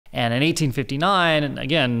And in 1859, and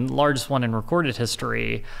again, largest one in recorded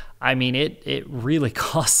history, I mean, it really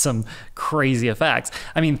caused some crazy effects.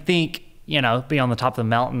 I mean, think, you know, being on the top of the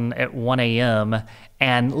mountain at 1 a.m.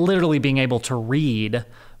 and literally being able to read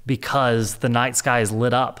because the night sky is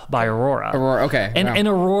lit up by aurora. Aurora, okay. And, Wow. and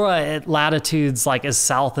aurora at latitudes like as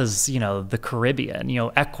south as, you know, the Caribbean, you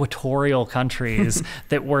know, equatorial countries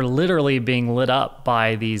that were literally being lit up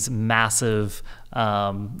by these massive,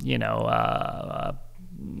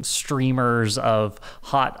 streamers of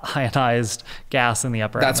hot ionized gas in the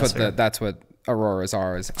upper atmosphere. That's what auroras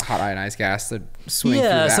are, is hot ionized gas that swing through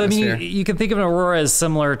the So I atmosphere. mean, you can think of an aurora as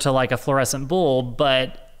similar to like a fluorescent bulb,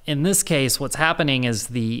 but in this case, what's happening is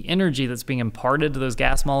the energy that's being imparted to those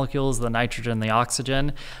gas molecules, the nitrogen, the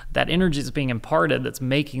oxygen, that energy that's being imparted that's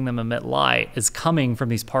making them emit light is coming from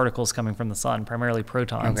these particles coming from the sun, primarily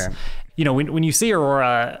protons. Okay. You know, when you see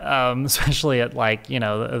aurora, especially at like, you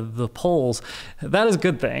know, the poles, that is a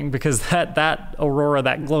good thing because that aurora,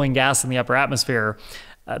 that glowing gas in the upper atmosphere,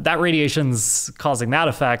 that radiation's causing that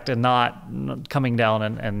effect and not coming down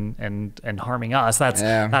and harming us.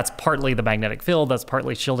 That's partly the magnetic field. That's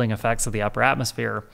partly shielding effects of the upper atmosphere.